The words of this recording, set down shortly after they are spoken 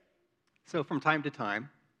So from time to time,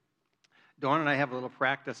 Dawn and I have a little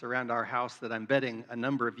practice around our house that I'm betting a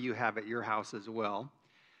number of you have at your house as well,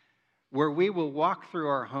 where we will walk through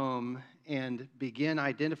our home and begin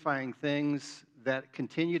identifying things that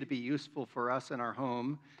continue to be useful for us in our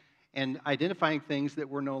home and identifying things that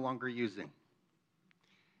we're no longer using.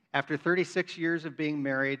 After 36 years of being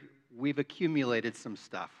married, we've accumulated some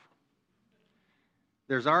stuff.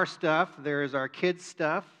 There's our stuff, there's our kids'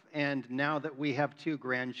 stuff, and now that we have 2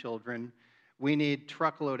 grandchildren, we need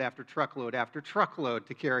truckload after truckload after truckload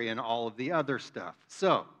to carry in all of the other stuff.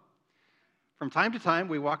 So, from time to time,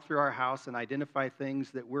 we walk through our house and identify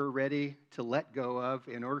things that we're ready to let go of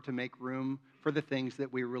in order to make room for the things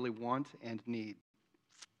that we really want and need.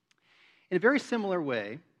 In a very similar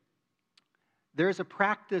way, there's a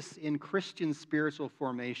practice in Christian spiritual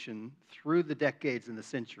formation through the decades and the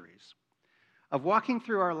centuries of walking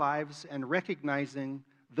through our lives and recognizing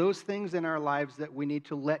those things in our lives that we need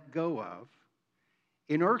to let go of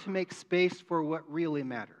in order to make space for what really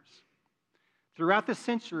matters. Throughout the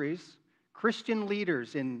centuries, Christian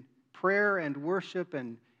leaders in prayer and worship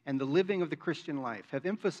and the living of the Christian life have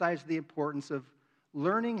emphasized the importance of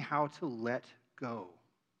learning how to let go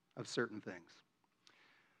of certain things.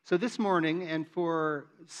 So this morning, and for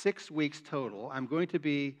 6 weeks total, I'm going to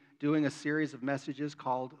be doing a series of messages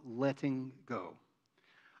called Letting Go.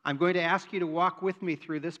 I'm going to ask you to walk with me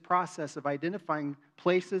through this process of identifying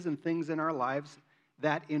places and things in our lives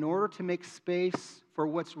that in order to make space for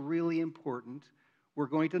what's really important, we're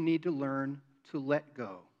going to need to learn to let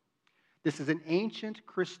go. This is an ancient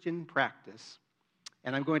Christian practice,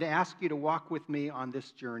 and I'm going to ask you to walk with me on this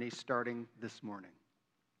journey starting this morning.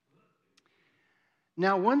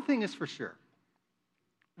 Now, one thing is for sure.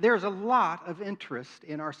 There's a lot of interest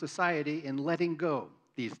in our society in letting go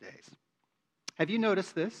these days. Have you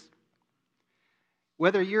noticed this?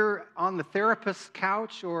 Whether you're on the therapist's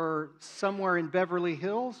couch or somewhere in Beverly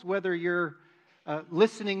Hills, whether you're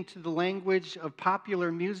listening to the language of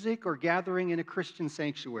popular music or gathering in a Christian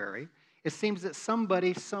sanctuary, it seems that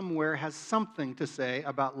somebody somewhere has something to say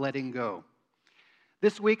about letting go.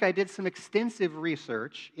 This week I did some extensive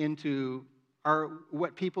research into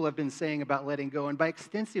what people have been saying about letting go, and by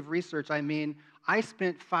extensive research I mean I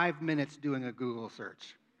spent 5 minutes doing a Google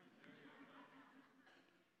search.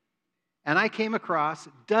 And I came across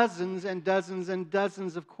dozens and dozens and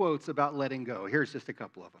dozens of quotes about letting go. Here's just a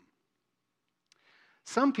couple of them.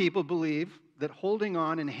 Some people believe that holding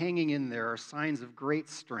on and hanging in there are signs of great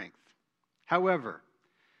strength. However,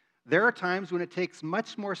 there are times when it takes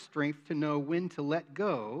much more strength to know when to let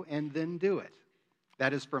go and then do it.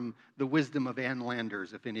 That is from The Wisdom of Ann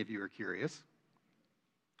Landers, if any of you are curious.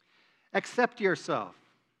 Accept yourself,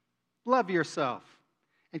 love yourself,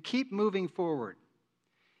 and keep moving forward.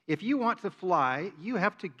 If you want to fly, you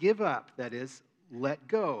have to give up, that is, let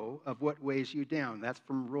go of what weighs you down. That's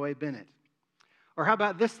from Roy Bennett. Or how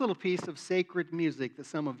about this little piece of sacred music that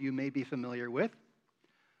some of you may be familiar with?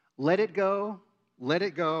 Let it go, let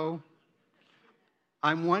it go.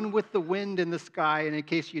 I'm one with the wind in the sky, and in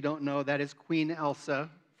case you don't know, that is Queen Elsa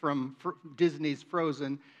from Disney's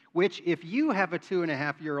Frozen, which if you have a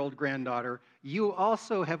 2.5-year-old granddaughter, you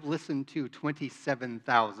also have listened to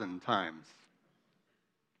 27,000 times.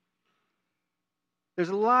 There's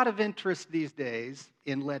a lot of interest these days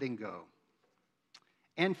in letting go,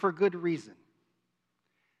 and for good reason.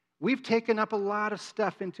 We've taken up a lot of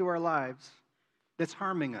stuff into our lives that's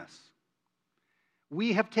harming us.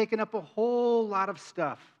 We have taken up a whole lot of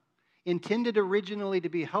stuff intended originally to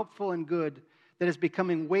be helpful and good that is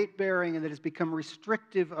becoming weight-bearing and that has become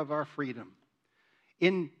restrictive of our freedom.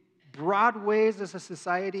 In broad ways as a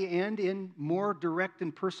society and in more direct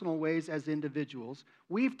and personal ways as individuals,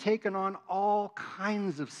 we've taken on all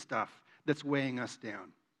kinds of stuff that's weighing us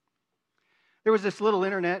down. There was this little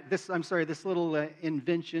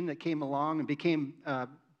invention that came along and became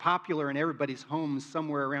popular in everybody's homes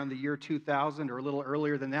somewhere around the year 2000 or a little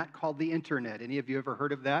earlier than that, called the internet. Any of you ever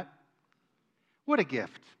heard of that? What a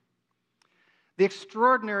gift. The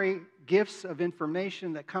extraordinary gifts of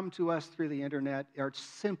information that come to us through the internet are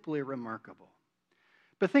simply remarkable.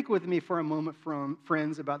 But think with me for a moment,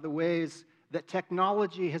 friends, about the ways that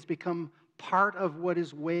technology has become part of what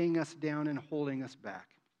is weighing us down and holding us back.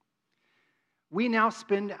 We now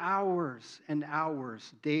spend hours and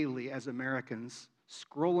hours daily as Americans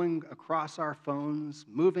scrolling across our phones,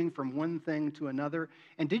 moving from one thing to another.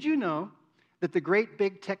 And did you know that the great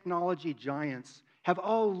big technology giants have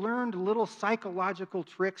all learned little psychological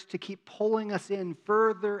tricks to keep pulling us in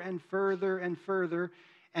further and further and further?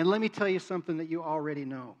 And let me tell you something that you already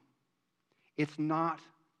know. It's not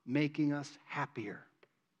making us happier.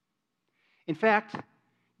 In fact,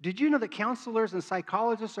 Did you know that counselors and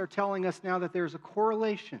psychologists are telling us now that there's a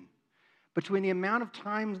correlation between the amount of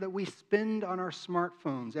time that we spend on our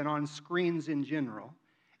smartphones and on screens in general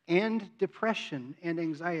and depression and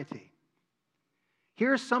anxiety?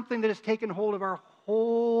 Here's something that has taken hold of our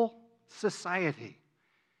whole society,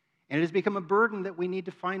 and it has become a burden that we need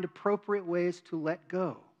to find appropriate ways to let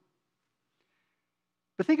go.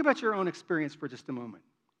 But think about your own experience for just a moment.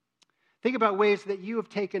 Think about ways that you have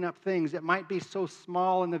taken up things that might be so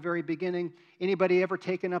small in the very beginning. Anybody ever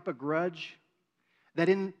taken up a grudge? That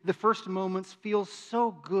in the first moments feels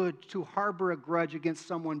so good to harbor a grudge against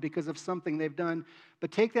someone because of something they've done.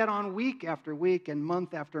 But take that on week after week and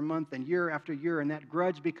month after month and year after year, and that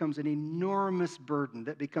grudge becomes an enormous burden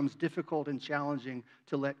that becomes difficult and challenging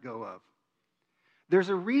to let go of. There's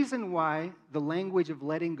a reason why the language of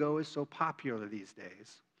letting go is so popular these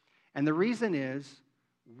days. And the reason is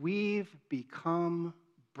we've become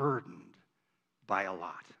burdened by a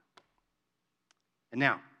lot. And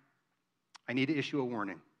now, I need to issue a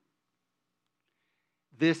warning.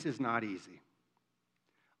 This is not easy.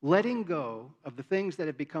 Letting go of the things that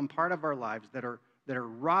have become part of our lives that are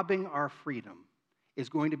robbing our freedom is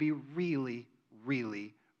going to be really,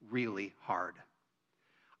 really, really hard.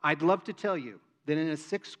 I'd love to tell you that in a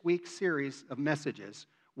 6-week series of messages,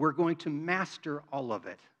 we're going to master all of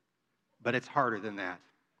it, but it's harder than that.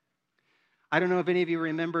 I don't know if any of you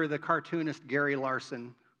remember the cartoonist Gary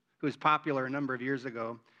Larson, who was popular a number of years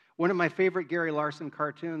ago. One of my favorite Gary Larson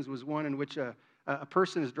cartoons was one in which a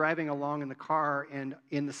person is driving along in the car, and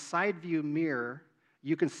in the side view mirror,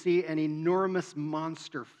 you can see an enormous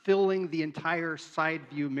monster filling the entire side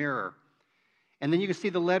view mirror. And then you can see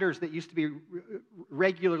the letters that used to be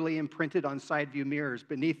regularly imprinted on side view mirrors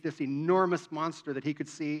beneath this enormous monster that he could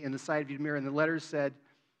see in the side view mirror. And the letters said,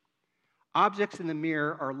 "Objects in the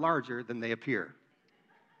mirror are larger than they appear."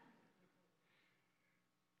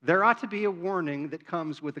 There ought to be a warning that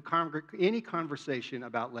comes with any conversation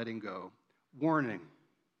about letting go. Warning: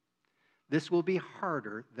 this will be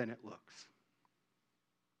harder than it looks.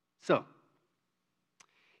 So,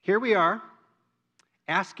 here we are,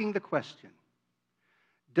 asking the question,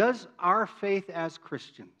 does our faith as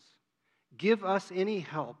Christians give us any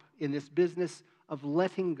help in this business of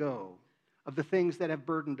letting go of the things that have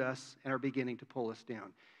burdened us and are beginning to pull us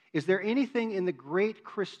down? Is there anything in the great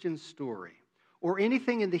Christian story or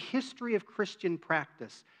anything in the history of Christian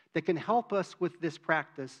practice that can help us with this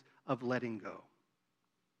practice of letting go?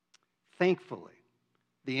 Thankfully,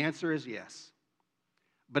 the answer is yes,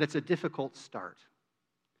 but it's a difficult start.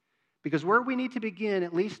 Because where we need to begin,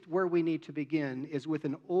 at least where we need to begin, is with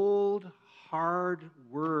an old, hard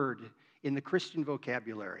word in the Christian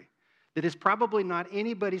vocabulary that is probably not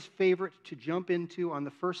anybody's favorite to jump into on the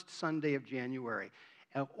first Sunday of January.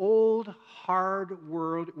 An old, hard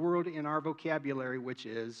word in our vocabulary, which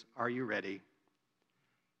is, are you ready?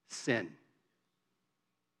 Sin.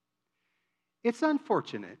 It's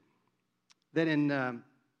unfortunate that in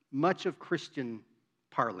much of Christian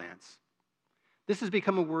parlance, this has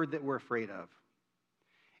become a word that we're afraid of.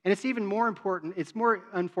 And it's even more important, it's more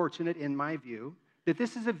unfortunate in my view, that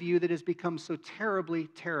this is a view that has become so terribly,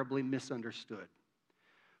 terribly misunderstood.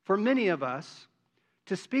 For many of us,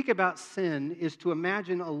 to speak about sin is to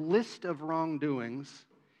imagine a list of wrongdoings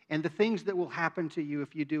and the things that will happen to you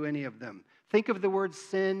if you do any of them. Think of the word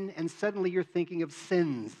sin, and suddenly you're thinking of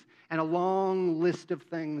sins and a long list of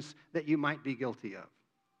things that you might be guilty of.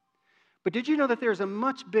 But did you know that there's a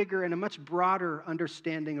much bigger and a much broader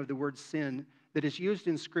understanding of the word sin that is used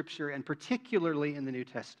in Scripture, and particularly in the New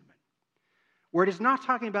Testament, where it is not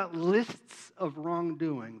talking about lists of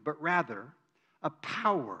wrongdoing, but rather a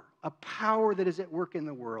power that is at work in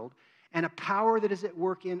the world, and a power that is at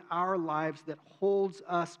work in our lives that holds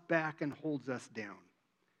us back and holds us down.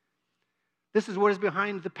 This is what is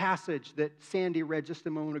behind the passage that Sandy read just a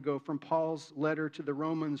moment ago from Paul's letter to the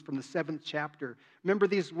Romans from the 7th chapter. Remember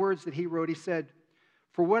these words that he wrote. He said,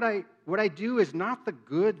 "For what I do is not the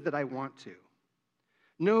good that I want to.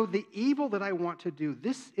 No, the evil that I want to do,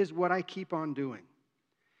 this is what I keep on doing.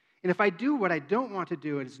 And if I do what I don't want to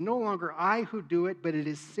do, it is no longer I who do it, but it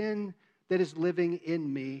is sin that is living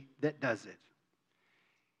in me that does it."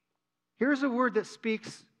 Here's a word that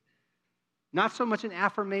speaks not so much an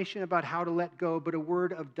affirmation about how to let go, but a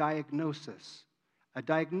word of diagnosis. A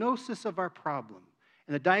diagnosis of our problem.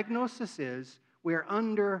 And the diagnosis is we are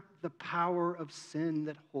under the power of sin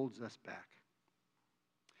that holds us back.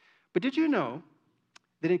 But did you know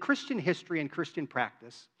that in Christian history and Christian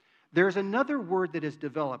practice, there's another word that is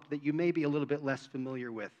developed that you may be a little bit less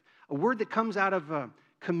familiar with. A word that comes out of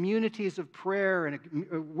communities of prayer and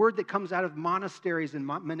a word that comes out of monasteries and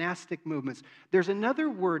monastic movements. There's another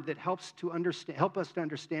word that help us to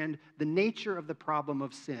understand the nature of the problem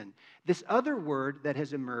of sin. This other word that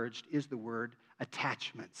has emerged is the word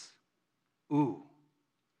attachments. Ooh,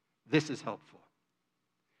 this is helpful.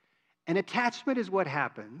 An attachment is what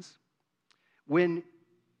happens when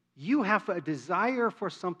you have a desire for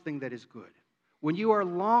something that is good, when you are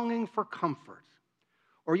longing for comfort,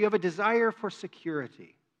 or you have a desire for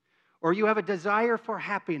security, or you have a desire for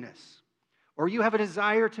happiness, or you have a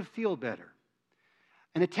desire to feel better.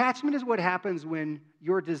 An attachment is what happens when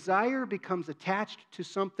your desire becomes attached to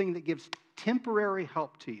something that gives temporary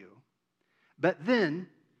help to you, but then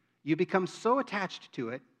you become so attached to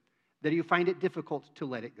it that you find it difficult to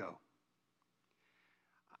let it go.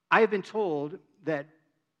 I have been told that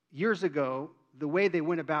years ago, the way they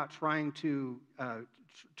went about trying to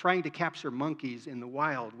capture monkeys in the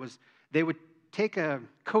wild was they would take a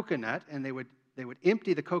coconut and they would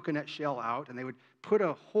empty the coconut shell out, and they would put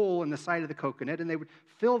a hole in the side of the coconut, and they would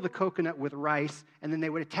fill the coconut with rice, and then they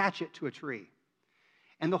would attach it to a tree.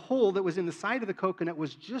 And the hole that was in the side of the coconut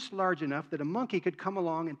was just large enough that a monkey could come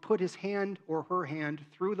along and put his hand or her hand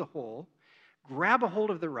through the hole, grab a hold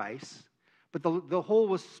of the rice, but the hole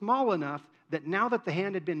was small enough that now that the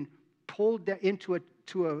hand had been pulled into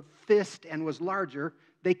a fist and was larger,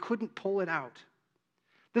 they couldn't pull it out.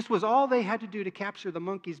 This was all they had to do to capture the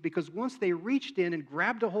monkeys, because once they reached in and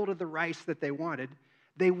grabbed a hold of the rice that they wanted,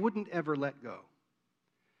 they wouldn't ever let go.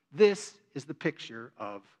 This is the picture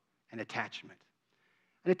of an attachment.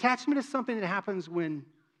 An attachment is something that happens when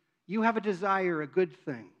you have a desire, a good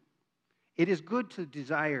thing. It is good to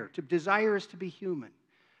desire. To desire is to be human.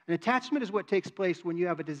 An attachment is what takes place when you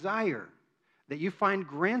have a desire that you find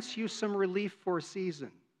grants you some relief for a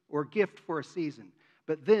season or gift for a season,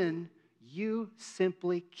 but then you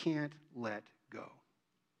simply can't let go.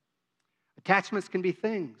 Attachments can be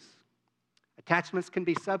things. Attachments can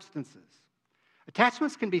be substances.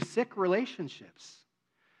 Attachments can be sick relationships.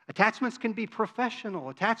 Attachments can be professional.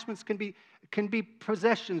 Attachments can be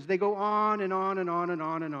possessions. They go on and on and on and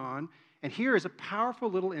on and on. And here is a powerful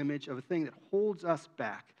little image of a thing that holds us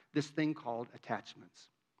back, this thing called attachments.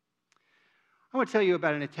 I want to tell you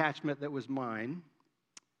about an attachment that was mine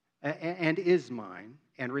and is mine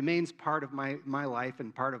and remains part of my life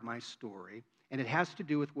and part of my story, and it has to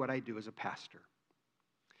do with what I do as a pastor.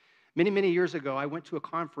 Many, many years ago, I went to a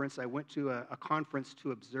conference. I went to a conference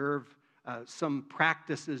to observe some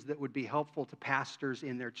practices that would be helpful to pastors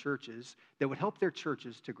in their churches, that would help their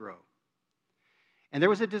churches to grow. And there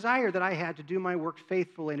was a desire that I had to do my work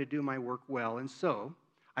faithfully and to do my work well. And so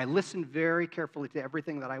I listened very carefully to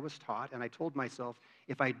everything that I was taught, and I told myself,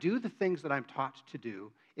 if I do the things that I'm taught to do,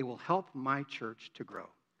 it will help my church to grow.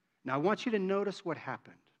 Now, I want you to notice what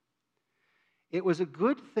happened. It was a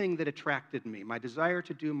good thing that attracted me, my desire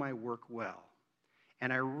to do my work well.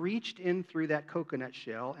 And I reached in through that coconut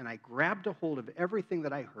shell, and I grabbed a hold of everything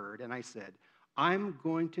that I heard, and I said, I'm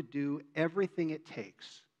going to do everything it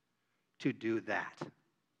takes to do that.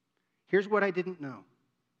 Here's what I didn't know.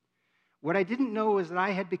 What I didn't know is that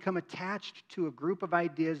I had become attached to a group of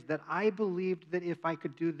ideas that I believed that if I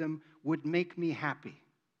could do them would make me happy.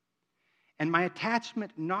 And my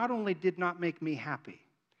attachment not only did not make me happy,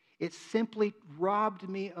 it simply robbed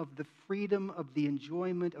me of the freedom of the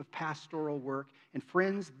enjoyment of pastoral work. And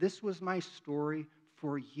friends, this was my story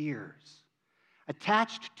for years.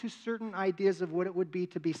 Attached to certain ideas of what it would be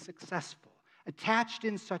to be successful. Attached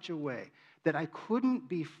in such a way that I couldn't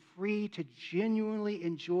be free to genuinely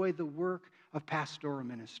enjoy the work of pastoral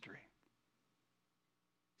ministry.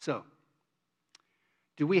 So,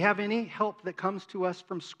 do we have any help that comes to us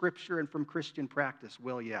from Scripture and from Christian practice?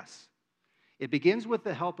 Well, yes. It begins with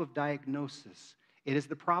the help of diagnosis. It is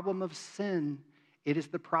the problem of sin. It is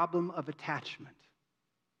the problem of attachment.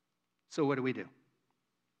 So what do?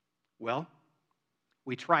 Well,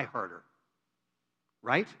 we try harder,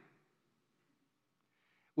 right?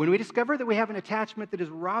 When we discover that we have an attachment that is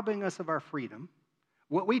robbing us of our freedom,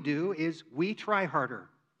 what we do is we try harder.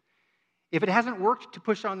 If it hasn't worked to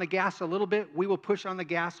push on the gas a little bit, we will push on the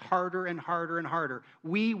gas harder and harder and harder.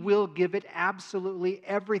 We will give it absolutely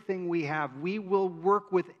everything we have. We will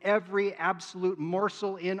work with every absolute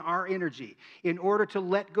morsel in our energy in order to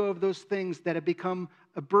let go of those things that have become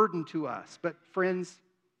a burden to us. But friends,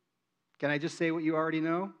 can I just say what you already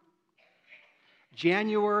know?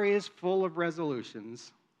 January is full of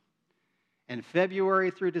resolutions, and February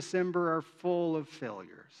through December are full of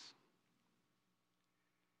failures.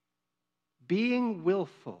 Being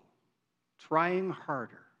willful, trying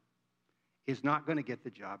harder, is not going to get the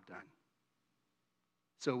job done.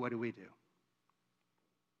 So what do?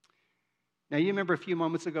 Now, you remember a few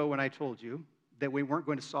moments ago when I told you that we weren't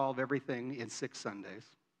going to solve everything in 6 Sundays.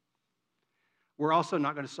 We're also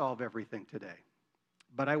not going to solve everything today.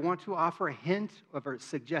 But I want to offer a hint of a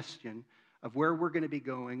suggestion of where we're going to be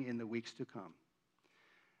going in the weeks to come.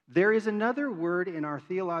 There is another word in our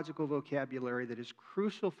theological vocabulary that is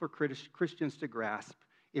crucial for Christians to grasp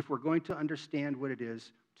if we're going to understand what it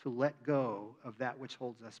is to let go of that which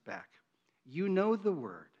holds us back. You know the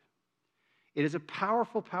word. It is a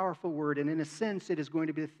powerful, powerful word, and in a sense, it is going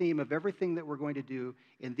to be the theme of everything that we're going to do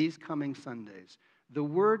in these coming Sundays. The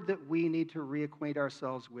word that we need to reacquaint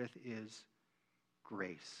ourselves with is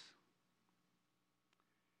grace.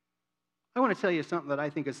 I want to tell you something that I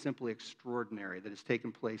think is simply extraordinary that has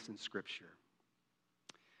taken place in Scripture.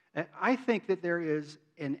 I think that there is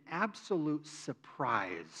an absolute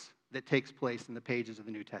surprise that takes place in the pages of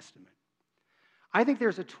the New Testament. I think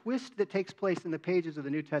there's a twist that takes place in the pages of the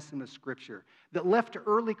New Testament of Scripture that left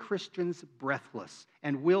early Christians breathless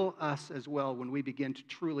and will us as well when we begin to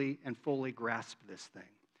truly and fully grasp this thing.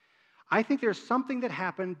 I think there's something that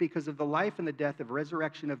happened because of the life and the death of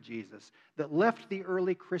resurrection of Jesus that left the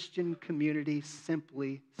early Christian community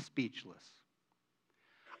simply speechless.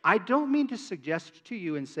 I don't mean to suggest to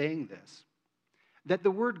you in saying this that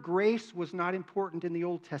the word grace was not important in the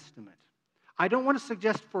Old Testament. I don't want to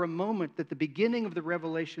suggest for a moment that the beginning of the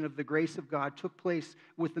revelation of the grace of God took place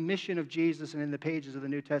with the mission of Jesus and in the pages of the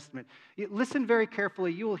New Testament. Listen very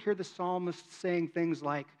carefully. You will hear the psalmist saying things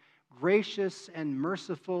like, "Gracious and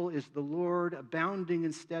merciful is the Lord, abounding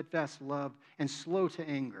in steadfast love and slow to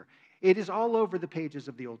anger." It is all over the pages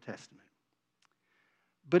of the Old Testament.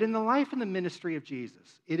 But in the life and the ministry of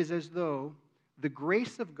Jesus, it is as though the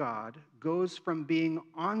grace of God goes from being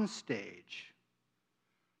on stage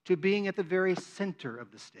to being at the very center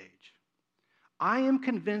of the stage. I am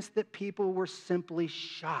convinced that people were simply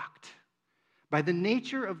shocked by the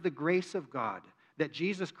nature of the grace of God that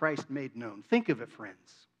Jesus Christ made known. Think of it,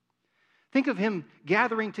 friends. Think of him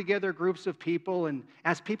gathering together groups of people, and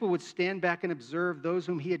as people would stand back and observe those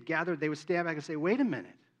whom he had gathered, they would stand back and say, wait a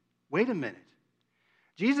minute.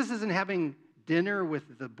 Jesus isn't having dinner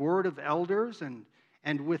with the board of elders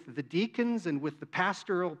and with the deacons and with the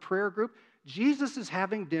pastoral prayer group. Jesus is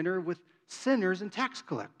having dinner with sinners and tax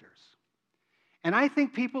collectors. And I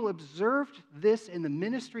think people observed this in the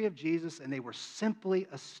ministry of Jesus, and they were simply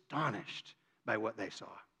astonished by what they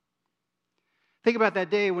saw. Think about that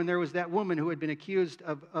day when there was that woman who had been accused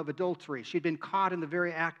of adultery. She'd been caught in the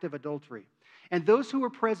very act of adultery. And those who were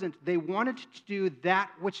present, they wanted to do that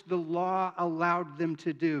which the law allowed them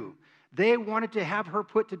to do. They wanted to have her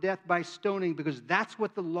put to death by stoning because that's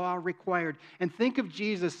what the law required. And think of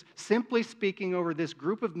Jesus simply speaking over this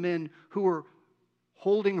group of men who were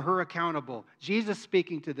holding her accountable. Jesus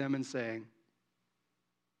speaking to them and saying,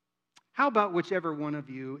 "How about whichever one of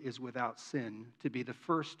you is without sin to be the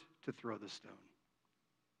first to throw the stone?"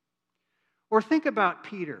 Or think about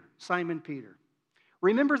Peter, Simon Peter.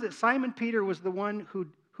 Remember that Simon Peter was the one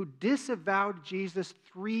who disavowed Jesus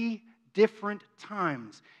 3 different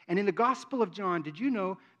times. And in the Gospel of John, did you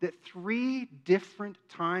know that 3 different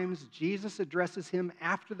times Jesus addresses him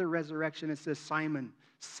after the resurrection and says, "Simon,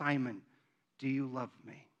 Simon, do you love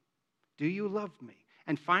me? Do you love me?"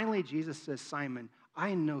 And finally, Jesus says, "Simon,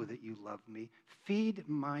 I know that you love me. Feed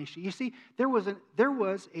my sheep." You see, there was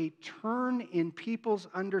a turn in people's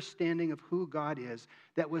understanding of who God is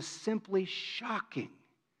that was simply shocking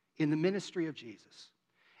in the ministry of Jesus.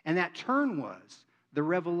 And that turn was the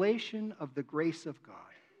revelation of the grace of God.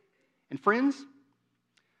 And friends,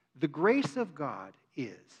 the grace of God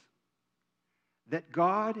is that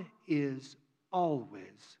God is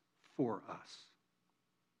always for us.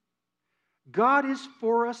 God is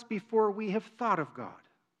for us before we have thought of God.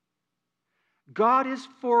 God is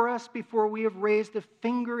for us before we have raised a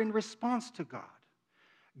finger in response to God.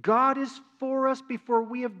 God is for us before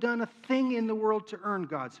we have done a thing in the world to earn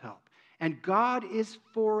God's help. And God is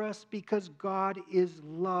for us because God is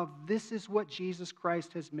love. This is what Jesus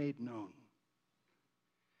Christ has made known.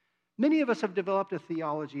 Many of us have developed a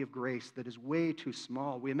theology of grace that is way too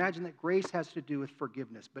small. We imagine that grace has to do with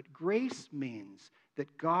forgiveness, but grace means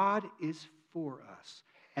that God is for us,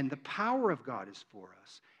 and the power of God is for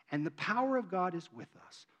us, and the power of God is with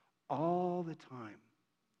us all the time.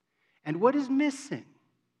 And what is missing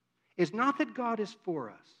is not that God is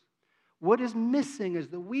for us. What is missing is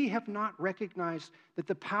that we have not recognized that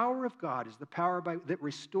the power of God is the power that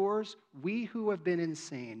restores we who have been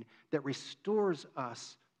insane, that restores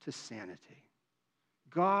us to sanity.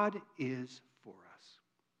 God is for us.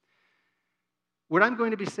 What I'm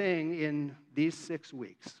going to be saying in these 6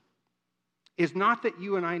 weeks is not that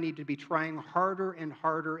you and I need to be trying harder and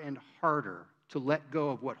harder and harder to let go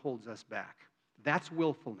of what holds us back. That's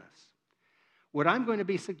willfulness. What I'm going to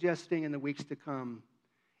be suggesting in the weeks to come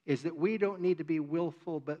is that we don't need to be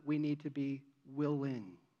willful, but we need to be willing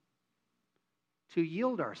to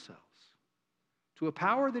yield ourselves to a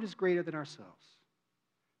power that is greater than ourselves,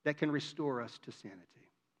 that can restore us to sanity.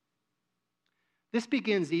 This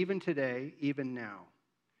begins even today, even now,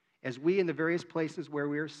 as we, in the various places where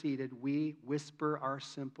we are seated, we whisper our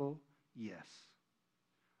simple yes.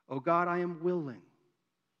 Oh God, I am willing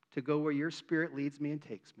to go where your Spirit leads me and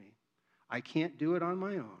takes me. I can't do it on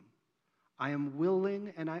my own. I am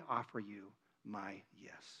willing, and I offer you my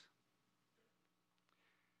yes.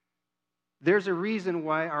 There's a reason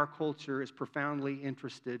why our culture is profoundly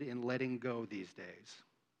interested in letting go these days.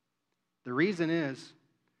 The reason is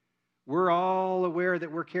we're all aware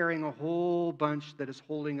that we're carrying a whole bunch that is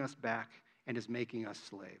holding us back and is making us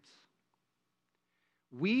slaves.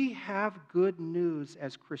 We have good news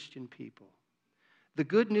as Christian people. The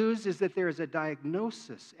good news is that there is a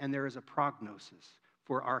diagnosis and there is a prognosis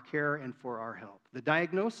for our care and for our help. The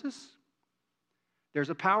diagnosis, there's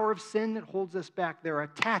a power of sin that holds us back. There are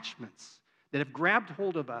attachments that have grabbed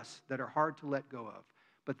hold of us that are hard to let go of.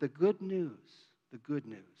 But the good news,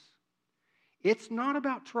 it's not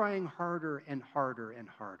about trying harder and harder and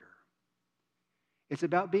harder. It's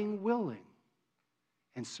about being willing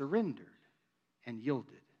and surrendered and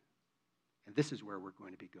yielded. And this is where we're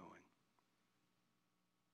going to be going.